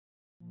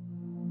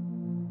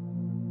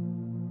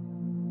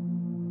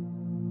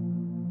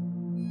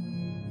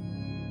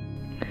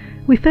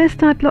We first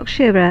dived Loch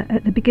Shira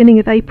at the beginning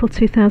of April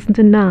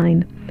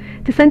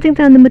 2009. Descending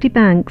down the muddy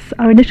banks,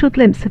 our initial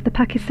glimpse of the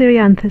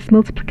pachycerianthus,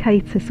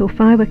 multiplicatus or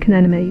firework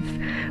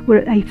anemones were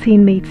at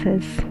 18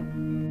 metres.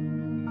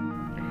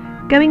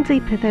 Going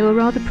deeper, they were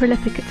rather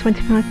prolific at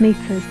 25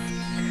 metres,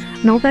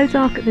 and although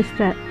dark at this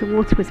depth, the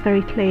water was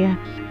very clear.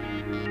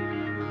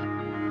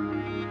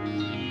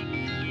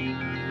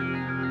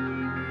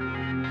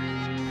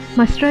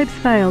 My strobes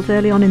failed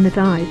early on in the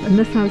dive, and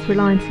thus I was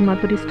reliant on my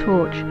buddy's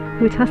torch,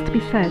 who, it has to be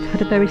said,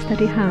 had a very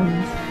steady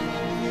hand.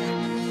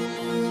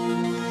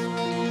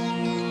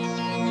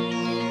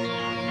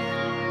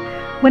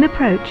 When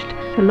approached,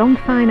 the long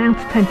fine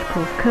outer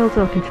tentacles curled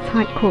up into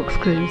tight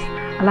corkscrews,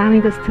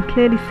 allowing us to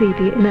clearly see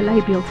the inner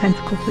labial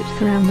tentacles which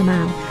surround the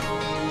mouth.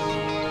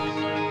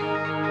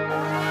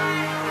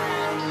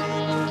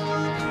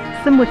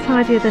 Some were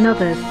tidier than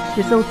others,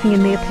 resulting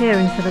in the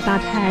appearance of a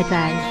bad hair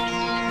day.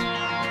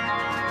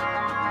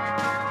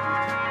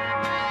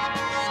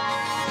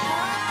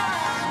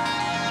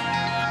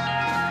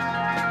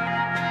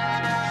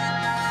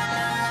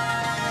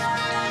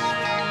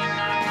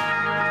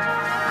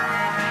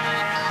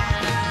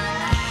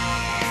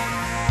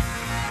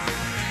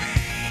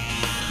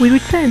 We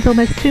returned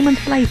almost 2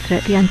 months later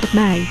at the end of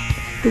May.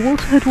 The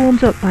water had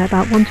warmed up by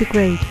about 1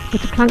 degree,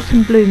 but a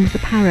plankton bloom was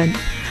apparent.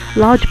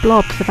 Large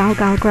blobs of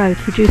algal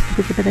growth reduced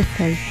the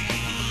visibility.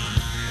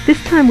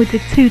 This time we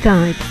did 2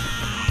 dives.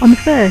 On the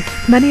first,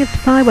 many of the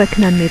firework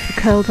anemones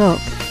were curled up.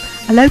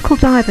 A local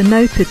diver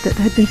noted that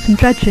there had been some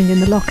dredging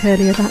in the loch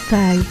earlier that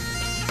day.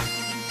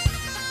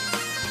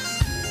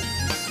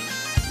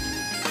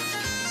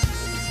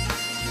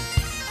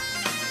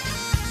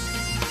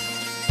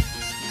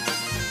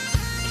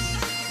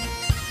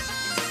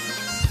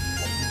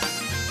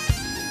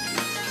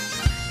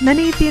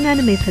 Many of the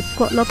anemones had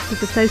squat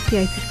lobsters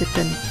associated with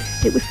them.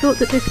 It was thought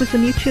that this was a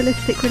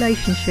mutualistic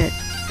relationship.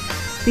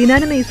 The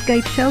anemones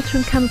gave shelter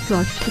and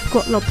camouflage to the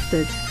squat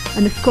lobsters,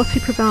 and the squatty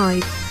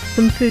provides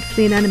some food for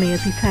the anemone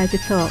as he tears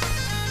it up.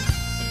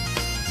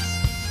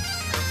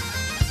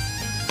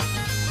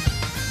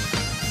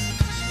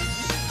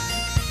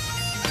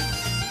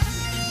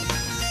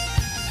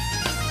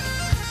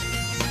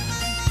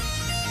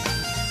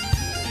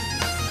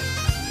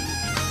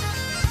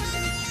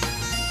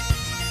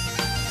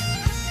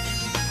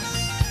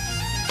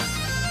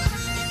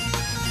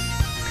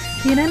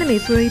 The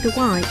anemones were either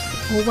white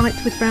or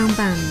white with brown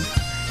bands.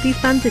 These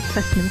banded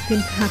specimens seem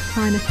to have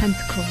finer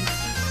tentacles.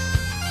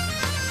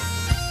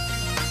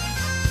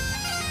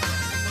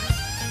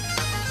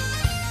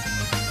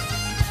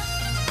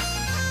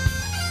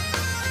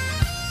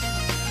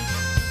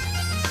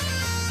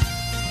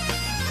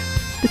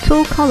 The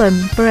tall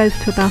column burrows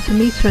to about a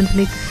metre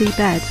underneath the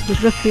seabed,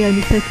 with roughly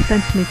only 30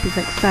 centimetres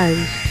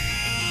exposed.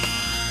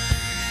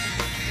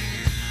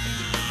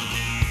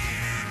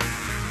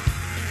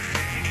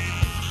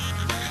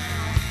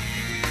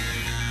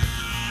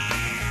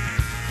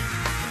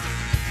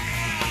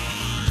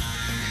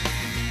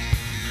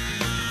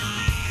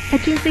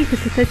 Edging deeper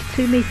to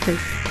 32 metres,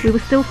 we were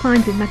still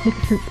finding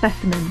magnificent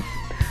specimens.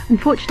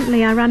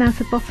 Unfortunately, I ran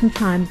out of bottom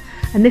time,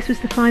 and this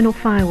was the final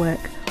firework.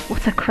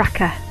 What a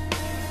cracker!